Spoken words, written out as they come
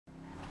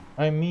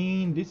I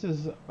mean, this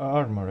is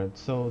armored,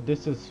 so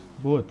this is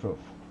bulletproof.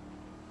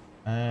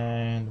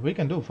 And we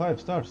can do 5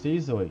 stars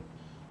easily.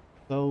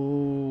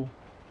 So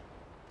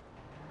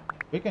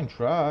we can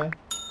try.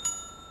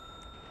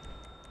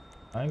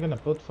 I'm gonna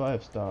put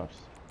 5 stars.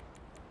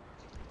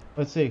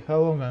 Let's see how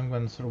long I'm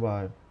gonna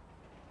survive.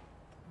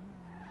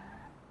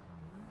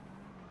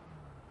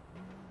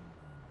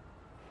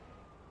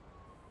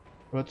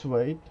 Let's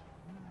wait.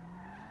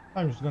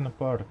 I'm just gonna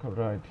park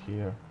right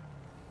here.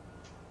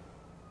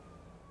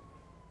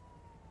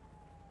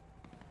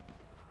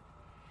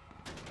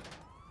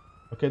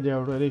 Okay, they are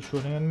already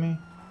shooting at me.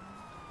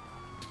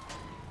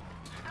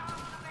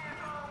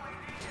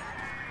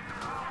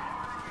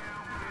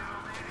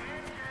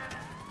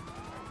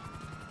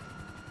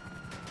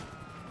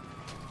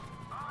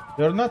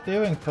 They're not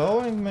even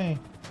following me.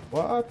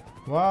 What?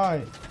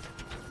 Why?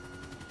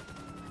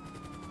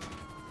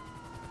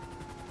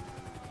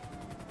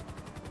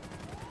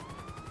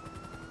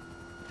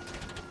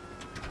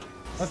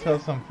 Let's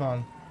have some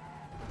fun.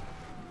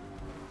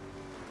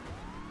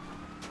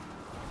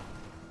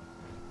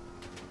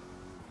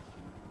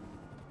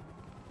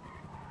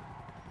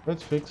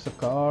 Let's fix a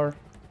car.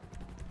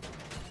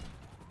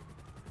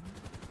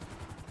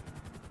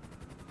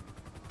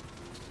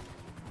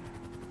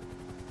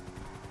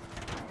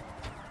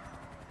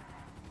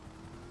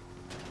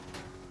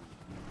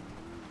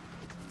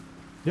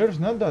 There's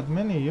not that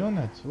many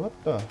units. What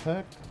the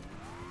heck?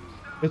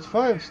 It's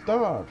 5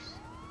 stars.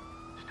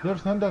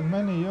 There's not that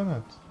many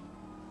units.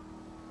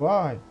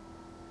 Why?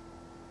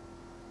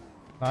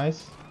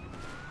 Nice.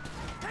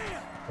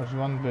 There's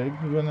one big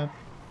unit.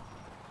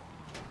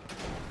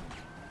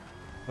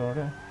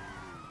 Sorry.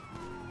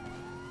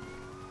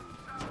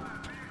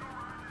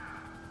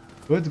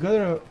 Let's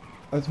gather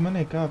as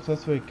many cops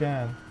as we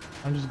can.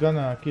 I'm just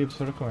gonna keep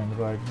circling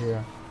right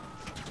here.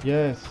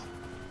 Yes.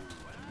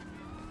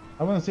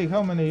 I wanna see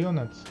how many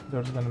units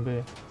there's gonna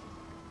be.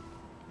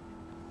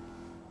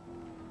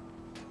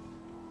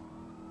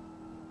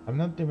 I'm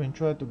not even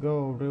trying to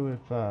go really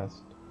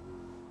fast.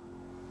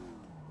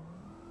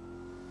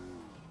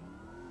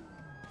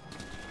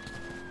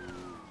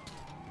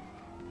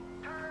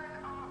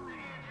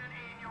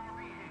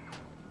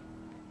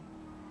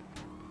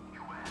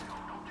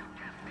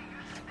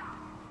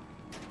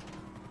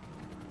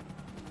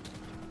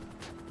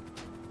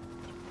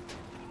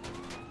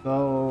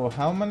 So,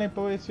 how many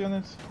police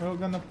units are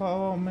gonna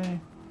follow me?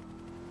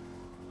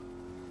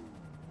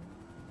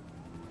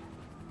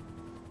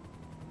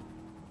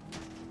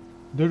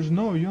 There's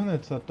no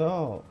units at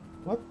all.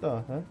 What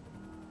the heck?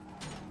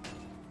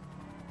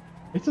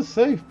 It's a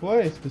safe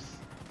place to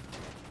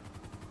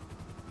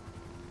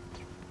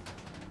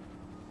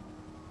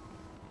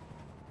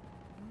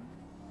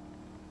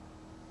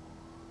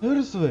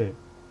Seriously,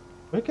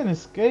 we can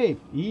escape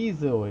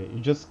easily. You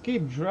just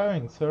keep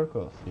driving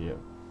circles here.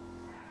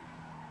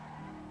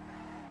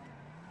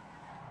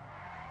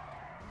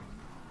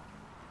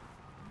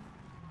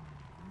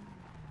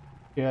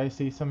 Okay, I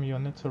see some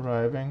units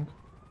arriving.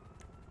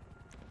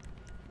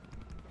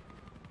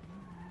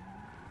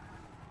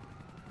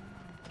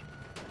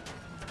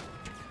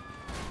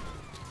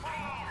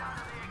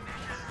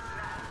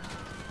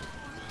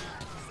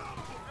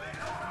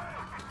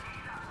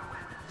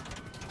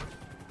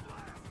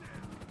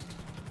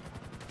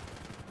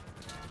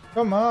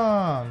 Come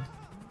on!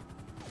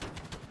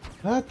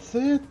 That's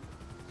it!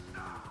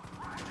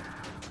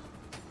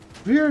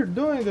 We're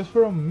doing this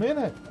for a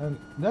minute and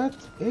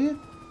that's it?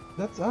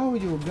 That's all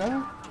you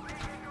got?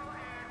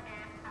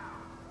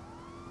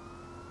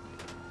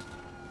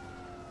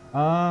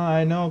 Ah,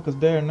 I know, because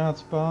they're not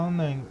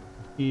spawning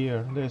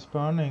here. They're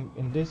spawning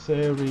in this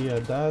area,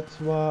 that's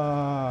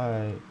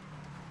why.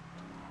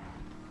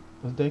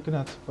 Because they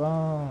cannot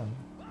spawn.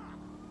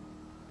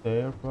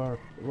 They're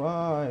parked.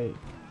 Why?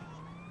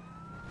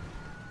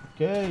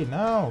 Okay,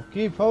 now,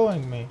 keep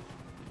following me.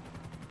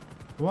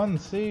 I want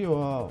to see you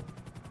all.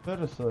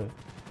 Seriously.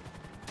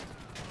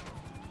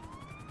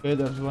 Okay,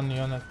 there's one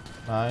unit.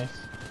 Nice.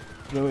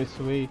 Really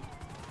sweet.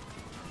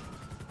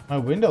 My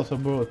windows are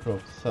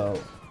bulletproof, so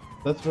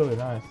that's really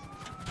nice.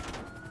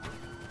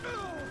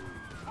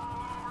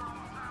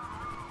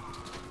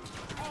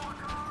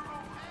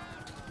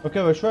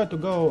 Okay, we try to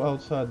go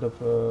outside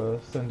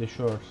of Sandy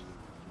Shores.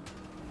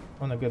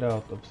 I wanna get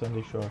out of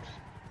Sandy Shores.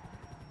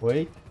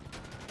 Wait.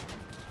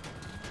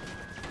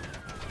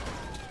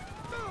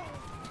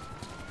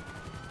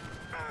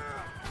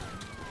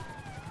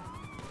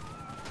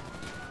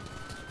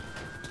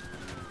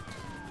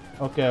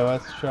 Okay,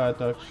 let's try it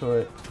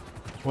actually.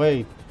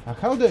 Wait,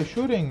 how they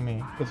shooting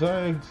me? Because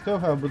I still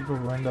have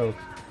bulletproof windows.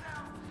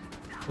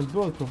 It's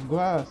bulletproof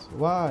glass,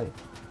 why?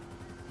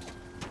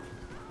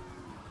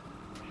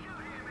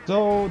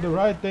 So the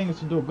right thing is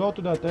to do, go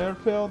to that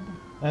airfield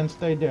and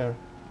stay there.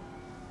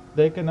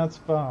 They cannot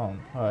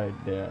spawn right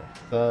there.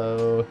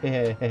 So,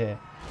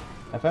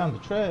 I found the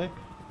trick.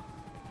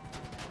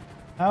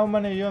 How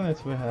many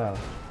units we have?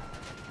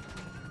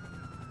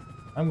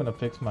 I'm gonna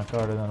fix my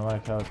car, I don't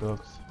like how it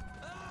looks.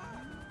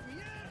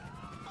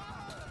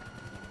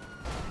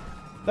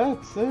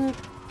 That's it.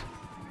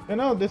 You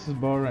know, this is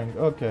boring.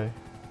 Okay.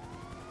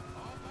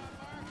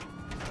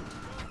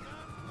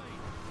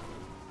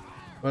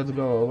 Let's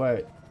go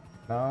away.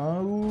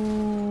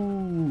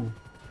 No.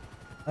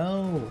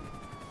 No.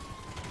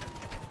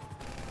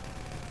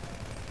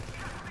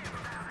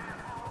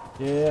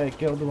 Yeah, I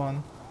killed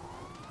one.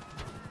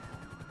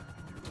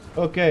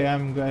 Okay,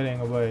 I'm getting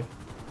away.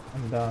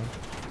 I'm done.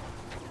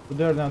 But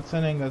they're not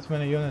sending as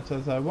many units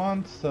as I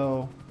want,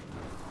 so...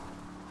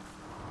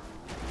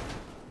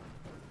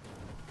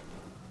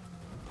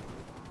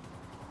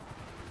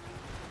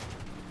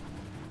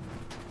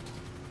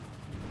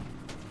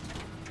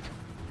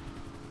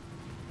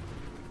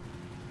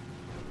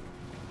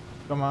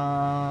 Come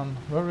on,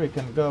 where we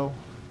can go?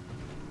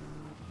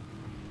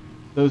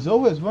 There's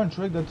always one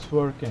trick that's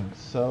working,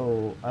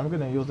 so I'm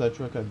gonna use that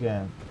trick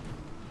again.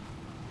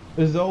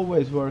 It's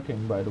always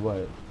working, by the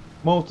way.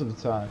 Most of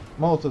the time.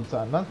 Most of the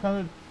time. Not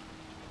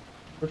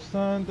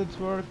 100% it's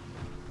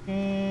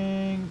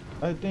working.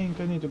 I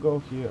think I need to go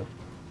here.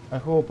 I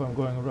hope I'm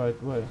going the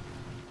right way.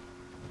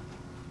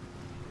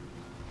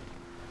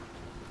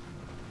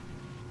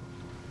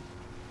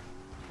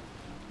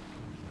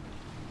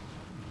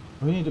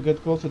 We need to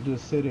get closer to the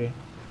city.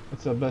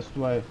 It's the best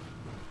way.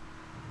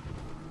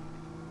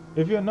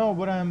 If you know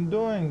what I'm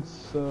doing,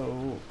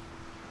 so...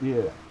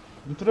 yeah.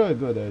 It's a really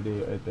good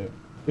idea, I think.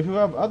 If you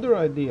have other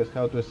ideas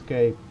how to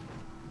escape,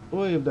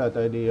 leave that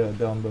idea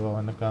down below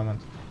in the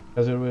comments.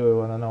 Because I really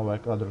want to know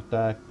like other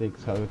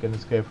tactics, how you can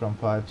escape from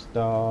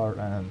 5-star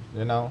and,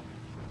 you know.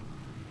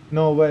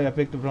 No way, I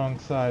picked the wrong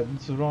side.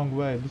 This is the wrong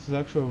way. This is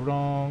actually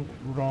wrong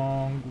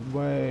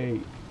way.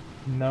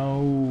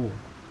 No.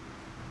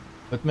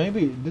 But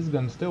maybe this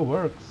gun still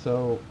works,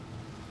 so...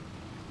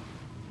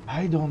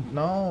 I don't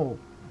know.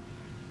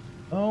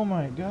 Oh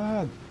my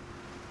god.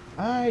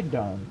 I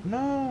don't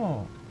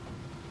know.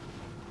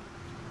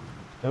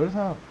 There is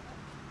how...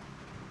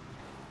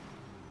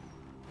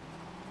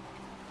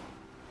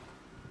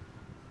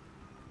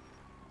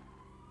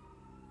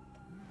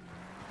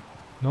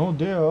 No,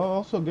 they are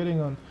also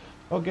getting on...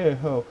 Okay,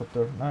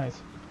 helicopter,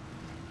 nice.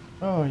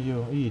 Oh,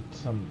 you eat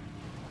some...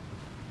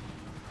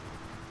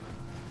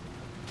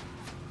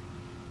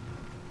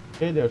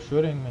 Okay, they're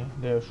shooting me.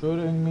 They're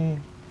shooting me.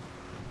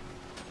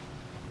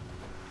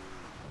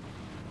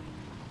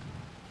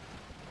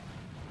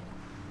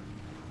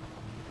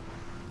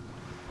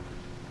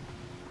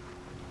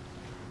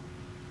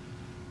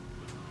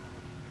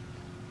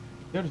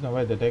 There's no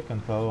way that they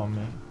can follow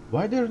me.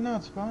 Why they're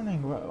not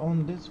spawning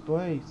on this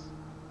place?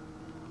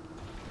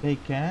 They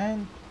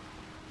can't?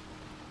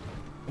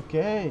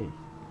 Okay.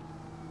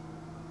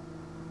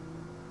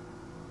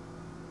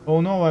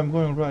 Oh no, I'm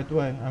going right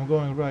way. I'm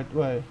going right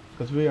way.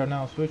 Because we are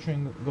now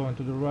switching, going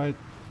to the right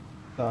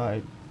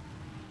side.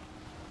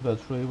 That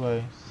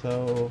freeway.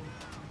 So...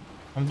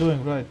 I'm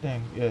doing right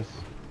thing, yes.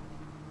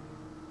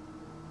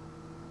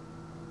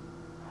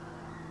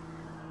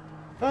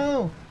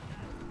 Oh!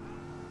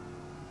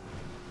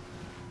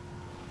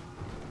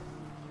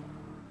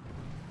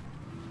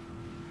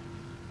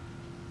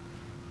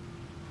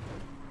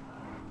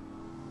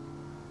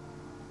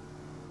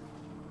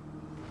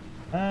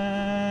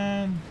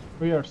 And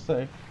we are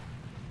safe.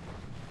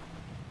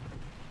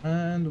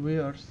 And we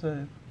are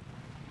safe.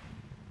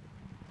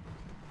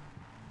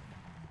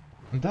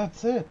 And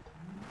that's it.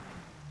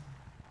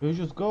 We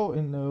just go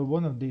in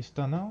one of these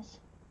tunnels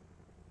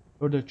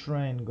where the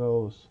train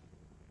goes.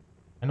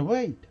 And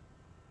wait.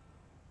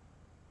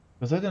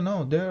 Because I don't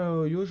know,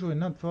 they're usually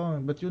not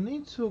following, but you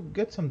need to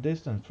get some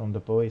distance from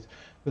the police.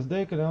 Because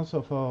they can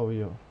also follow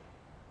you.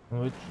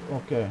 Which,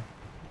 okay.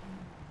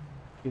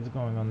 It's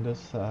going on this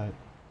side.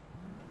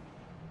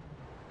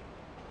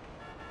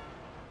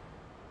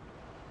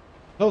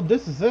 So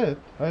this is it.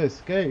 I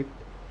escaped.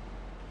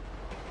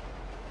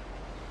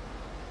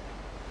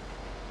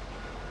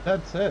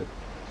 That's it.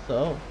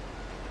 So,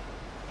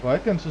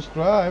 like and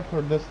subscribe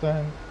for this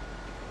time.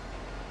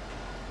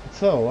 It's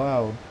so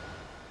loud.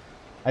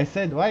 I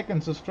said like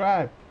and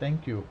subscribe.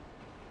 Thank you.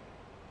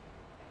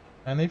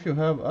 And if you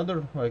have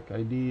other like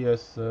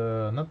ideas,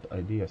 not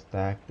ideas,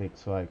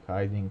 tactics like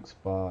hiding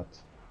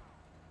spots,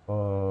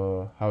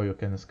 or how you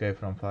can escape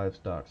from 5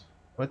 stars,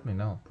 let me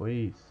know,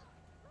 please.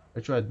 I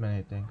tried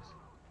many things.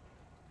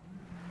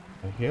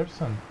 I hear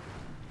some.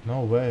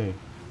 No way.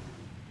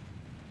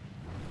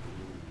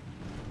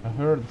 I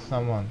heard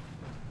someone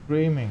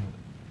screaming.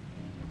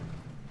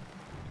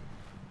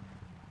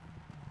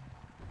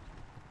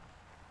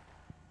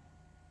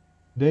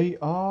 They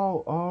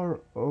all are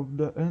of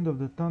the end of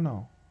the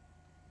tunnel.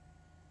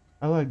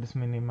 I like this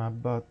mini map,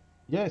 but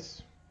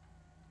yes,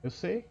 you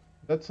see,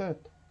 that's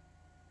it.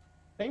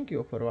 Thank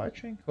you for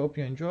watching. Hope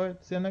you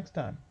enjoyed. See you next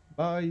time.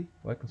 Bye.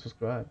 Like and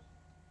subscribe.